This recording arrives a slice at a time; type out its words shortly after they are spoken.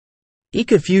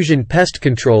EcoFusion Pest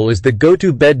Control is the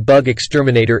go-to bed bug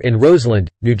exterminator in Roseland,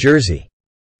 New Jersey.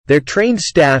 Their trained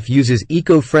staff uses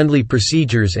eco-friendly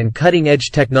procedures and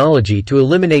cutting-edge technology to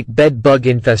eliminate bed bug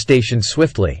infestation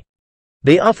swiftly.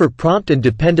 They offer prompt and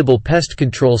dependable pest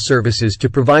control services to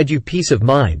provide you peace of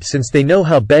mind since they know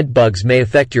how bed bugs may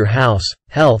affect your house,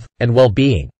 health, and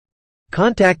well-being.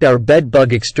 Contact our bed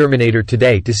bug exterminator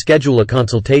today to schedule a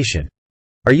consultation.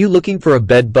 Are you looking for a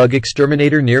bed bug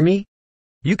exterminator near me?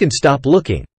 You can stop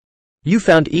looking. You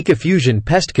found EcoFusion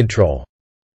Pest Control.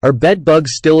 Are bed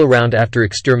bugs still around after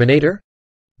exterminator?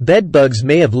 Bed bugs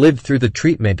may have lived through the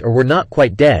treatment or were not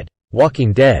quite dead,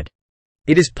 walking dead.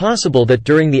 It is possible that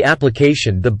during the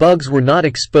application the bugs were not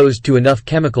exposed to enough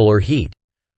chemical or heat,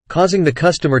 causing the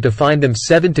customer to find them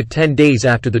 7 to 10 days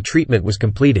after the treatment was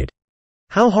completed.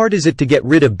 How hard is it to get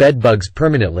rid of bed bugs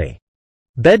permanently?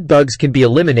 Bed bugs can be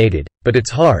eliminated, but it's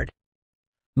hard.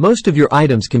 Most of your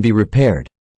items can be repaired.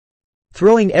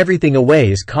 Throwing everything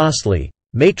away is costly,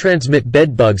 may transmit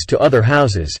bed bugs to other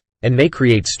houses, and may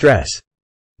create stress.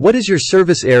 What is your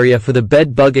service area for the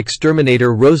Bed Bug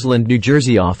Exterminator Roseland, New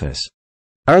Jersey office?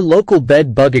 Our local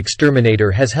bed bug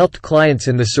exterminator has helped clients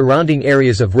in the surrounding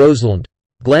areas of Roseland,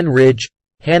 Glen Ridge,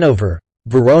 Hanover,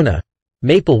 Verona,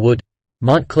 Maplewood,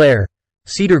 Montclair,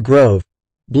 Cedar Grove,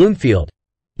 Bloomfield,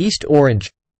 East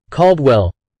Orange,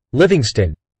 Caldwell,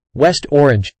 Livingston, West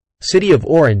Orange, City of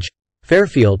Orange,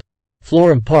 Fairfield,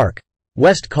 Florham Park,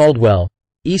 West Caldwell,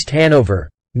 East Hanover,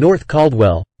 North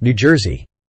Caldwell, New Jersey.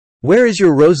 Where is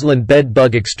your Roseland Bed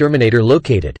Bug Exterminator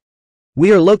located?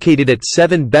 We are located at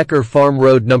 7 Becker Farm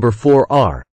Road No.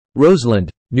 4R, Roseland,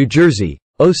 New Jersey,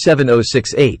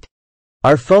 07068.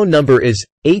 Our phone number is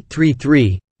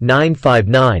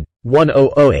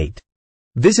 833-959-1008.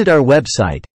 Visit our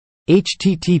website,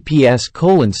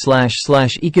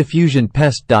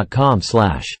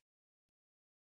 https://ecofusionpest.com/.